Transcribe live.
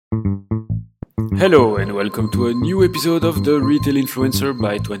Hello and welcome to a new episode of the Retail Influencer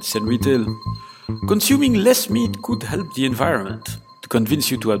by 20 Retail. Consuming less meat could help the environment. To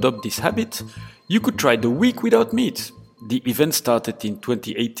convince you to adopt this habit, you could try the Week Without Meat. The event started in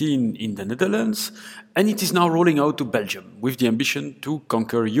 2018 in the Netherlands and it is now rolling out to Belgium with the ambition to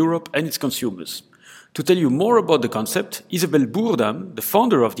conquer Europe and its consumers. To tell you more about the concept, Isabel Boerdam, the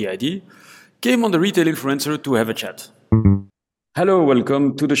founder of the idea, came on the Retail Influencer to have a chat. Hello,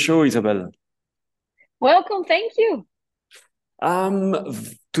 welcome to the show, Isabel. Welcome, thank you.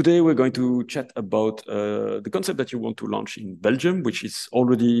 Today we're going to chat about the concept that you want to launch in Belgium, which is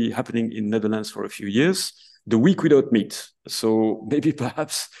already happening in Netherlands for a few years, the Week Without Meat. So maybe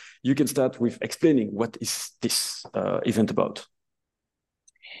perhaps you can start with explaining what is this event about.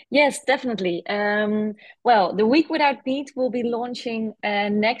 Yes, definitely. Well, the Week Without Meat will be launching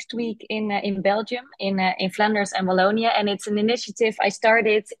next week in Belgium, in Flanders and Wallonia, and it's an initiative I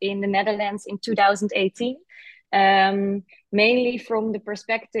started in the Netherlands in 2018. Mainly from the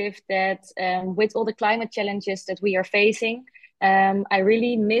perspective that with all the climate challenges that we are facing, I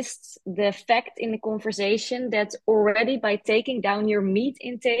really missed the fact in the conversation that already by taking down your meat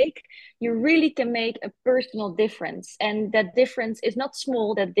intake, you really can make a personal difference. And that difference is not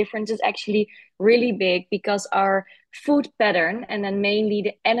small, that difference is actually really big because our food pattern and then mainly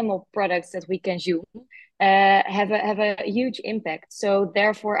the animal products that we consume have a huge impact. So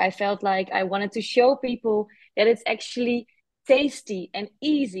therefore, I felt like I wanted to show people that it's actually tasty and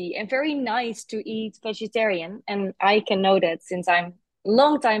easy and very nice to eat vegetarian. And I can know that since I'm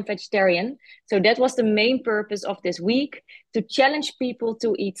long time vegetarian. So that was the main purpose of this week, to challenge people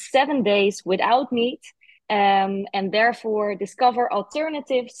to eat 7 days without meat, and therefore discover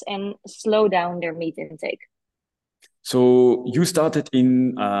alternatives and slow down their meat intake. So you started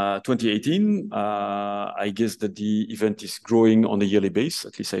in 2018. I guess that the event is growing on a yearly basis,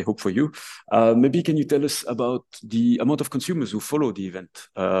 at least I hope for you. Maybe can you tell us about the amount of consumers who follow the event?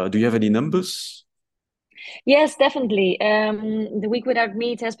 Do you have any numbers? Yes, definitely. The Week Without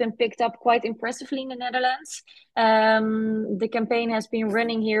Meat has been picked up quite impressively in the Netherlands. The campaign has been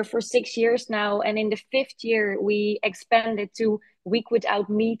running here for 6 years now, and in the fifth year, we expanded to Week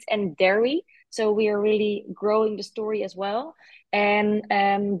Without Meat and Dairy. So we are really growing the story as well. And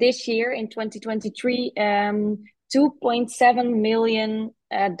this year, in 2023, 2.7 million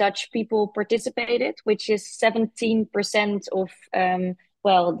Dutch people participated, which is 17% of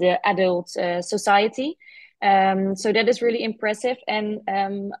the adult society. So that is really impressive. And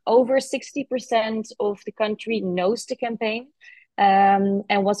over 60% of the country knows the campaign.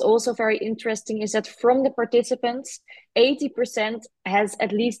 And what's also very interesting is that from the participants, 80% has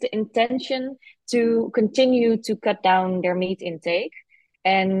at least the intention to continue to cut down their meat intake.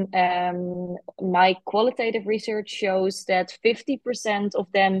 And my qualitative research shows that 50%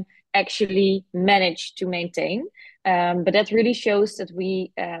 of them actually manage to maintain. But that really shows that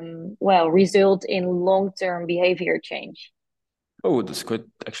we, result in long-term behavior change. Oh, that's quite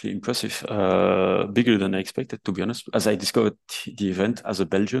actually impressive. Bigger than I expected, to be honest, as I discovered the event as a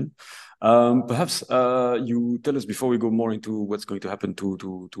Belgian. Perhaps you tell us before we go more into what's going to happen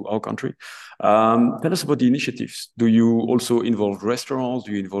to our country. Tell us about the initiatives. Do you also involve restaurants?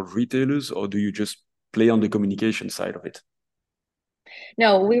 Do you involve retailers? Or do you just play on the communication side of it?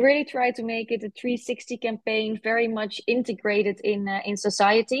 No, we really try to make it a 360 campaign, very much integrated in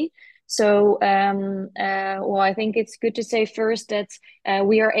society. So, I think it's good to say first that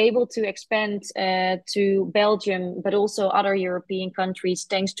we are able to expand to Belgium, but also other European countries,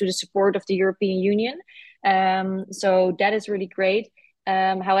 thanks to the support of the European Union. So that is really great.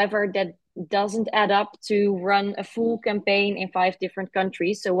 However, that doesn't add up to run a full campaign in 5 different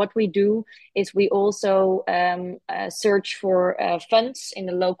countries. So what we do is we also search for funds in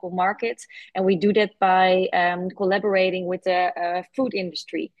the local market, and we do that by collaborating with the food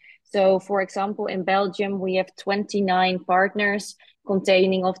industry. So, for example, in Belgium, we have 29 partners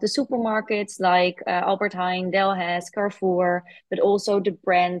containing of the supermarkets like Albert Heijn, Delhaize, Carrefour, but also the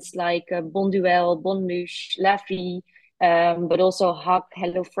brands like Bonduelle, Bonmuche, La Vie, but also Hug,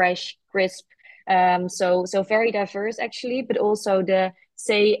 HelloFresh, Crisp. So very diverse actually, but also the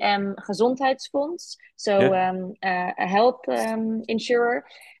CM Gezondheidsfonds, so Yeah. a health insurer.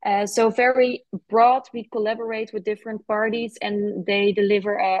 So very broad. We collaborate with different parties, and they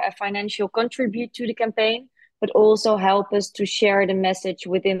deliver a financial contribute to the campaign, but also help us to share the message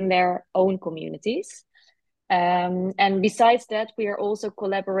within their own communities. And besides that, we are also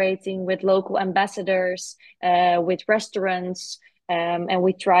collaborating with local ambassadors, with restaurants, and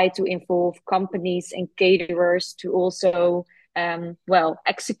we try to involve companies and caterers to also,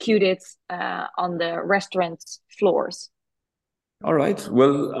 execute it on the restaurant floors. All right.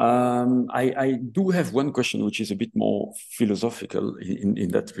 Well, I do have one question, which is a bit more philosophical in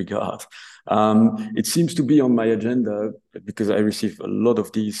that regard. It seems to be on my agenda because I receive a lot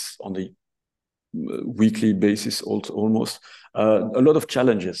of these on the weekly basis, also almost. A lot of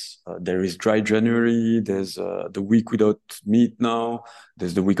challenges. There is dry January. There's the week without meat now.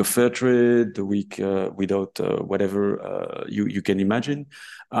 There's the week of fair trade. The week without whatever you can imagine.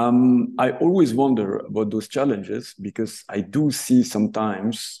 I always wonder about those challenges because I do see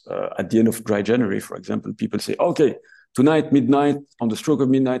sometimes at the end of dry January, for example, people say, "Okay, tonight midnight, on the stroke of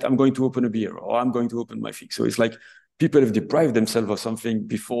midnight, I'm going to open a beer or I'm going to open my fig." So it's like people have deprived themselves of something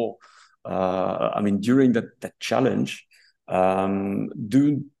before. I mean, during that challenge,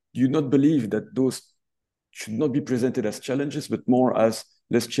 do you not believe that those should not be presented as challenges, but more as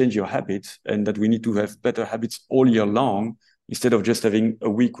let's change your habits, and that we need to have better habits all year long instead of just having a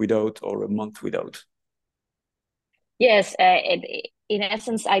week without or a month without? Yes, in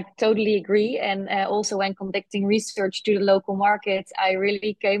essence, I totally agree. And also, when conducting research to the local market, I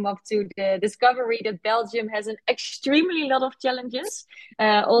really came up to the discovery that Belgium has an extremely lot of challenges,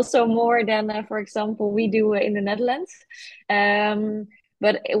 also more than, for example, we do in the Netherlands. Um,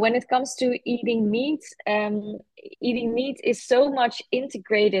 but when it comes to eating meat is so much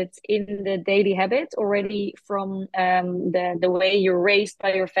integrated in the daily habit already from the way you're raised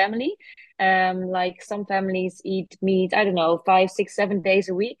by your family. Like some families eat meat, I don't know, 5, 6, 7 days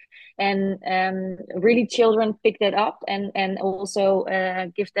a week, and really children pick that up and also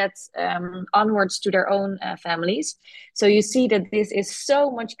give that onwards to their own families. So you see that this is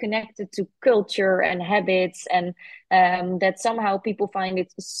so much connected to culture and habits, and that somehow people find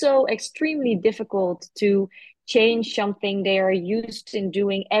it so extremely difficult to change something they are used in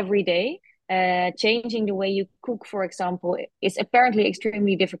doing every day. Changing the way you cook, for example, is apparently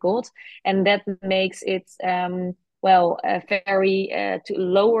extremely difficult, and that makes it very to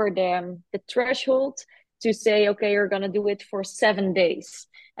lower the threshold to say, okay, you're going to do it for 7 days.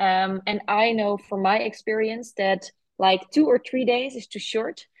 And I know from my experience that like 2 or 3 days is too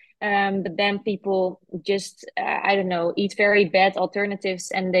short. But then people just, I don't know, eat very bad alternatives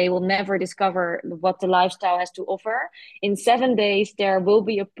and they will never discover what the lifestyle has to offer. In 7 days, there will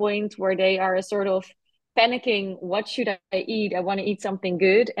be a point where they are a sort of panicking, what should I eat? I want to eat something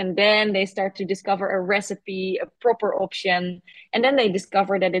good. And then they start to discover a recipe, a proper option. And then they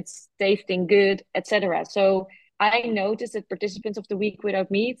discover that it's tasting good, etc. So I noticed that participants of the Week Without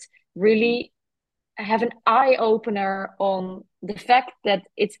Meat really have an eye opener on the fact that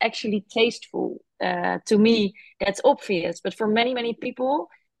it's actually tasteful. To me, that's obvious, but for many, many people,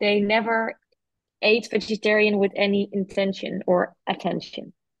 they never ate vegetarian with any intention or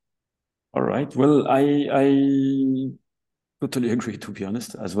attention. All right. Well, I totally agree, to be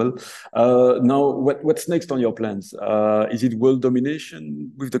honest, as well. Now, what's next on your plans? Is it world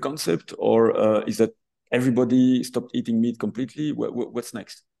domination with the concept, or is that everybody stopped eating meat completely? What's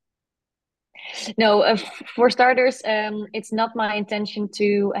next? No, for starters, it's not my intention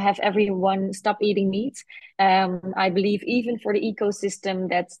to have everyone stop eating meat. I believe even for the ecosystem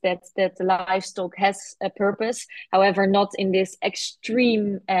that the livestock has a purpose. However, not in this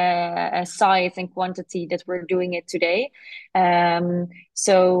extreme size and quantity that we're doing it today.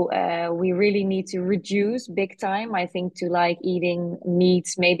 So we really need to reduce big time. I think to like eating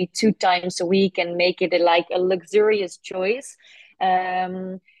meat maybe 2 times a week and make it like a luxurious choice.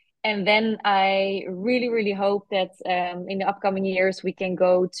 Um, and then I really, really hope that in the upcoming years we can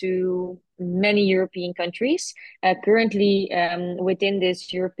go to many European countries. Currently, within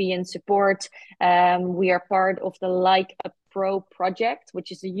this European support, we are part of the Like a Pro project,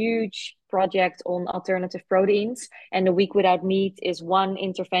 which is a huge project on alternative proteins. And the Week Without Meat is one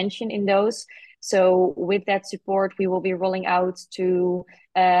intervention in those. So, with that support, we will be rolling out to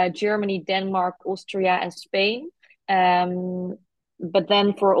Germany, Denmark, Austria, and Spain. Um, but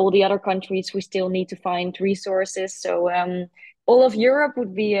then for all the other countries, we still need to find resources. So all of Europe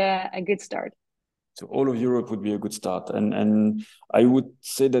would be a good start. So all of Europe would be a good start. And I would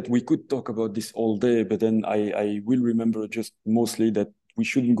say that we could talk about this all day, but then I will remember just mostly that we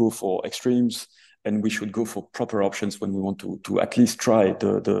shouldn't go for extremes and we should go for proper options when we want to at least try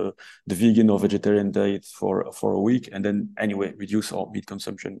the vegan or vegetarian diet for a week, and then anyway reduce our meat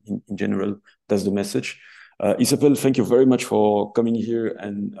consumption in general. That's the message. Isabel, thank you very much for coming here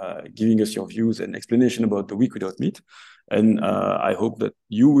and giving us your views and explanation about the Week Without Meat. And I hope that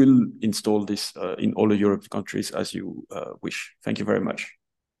you will install this in all the Europe countries as you wish. Thank you very much.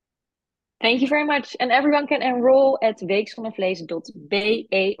 Thank you very much. And everyone can enroll at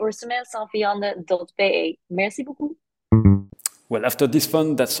weeksvannevlees.be or semensanviande.be. Merci beaucoup. Well, after this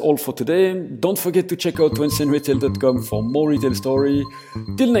fun, that's all for today. Don't forget to check out 20centretail.com for more retail story.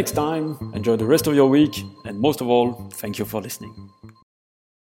 Till next time, enjoy the rest of your week, and most of all, thank you for listening.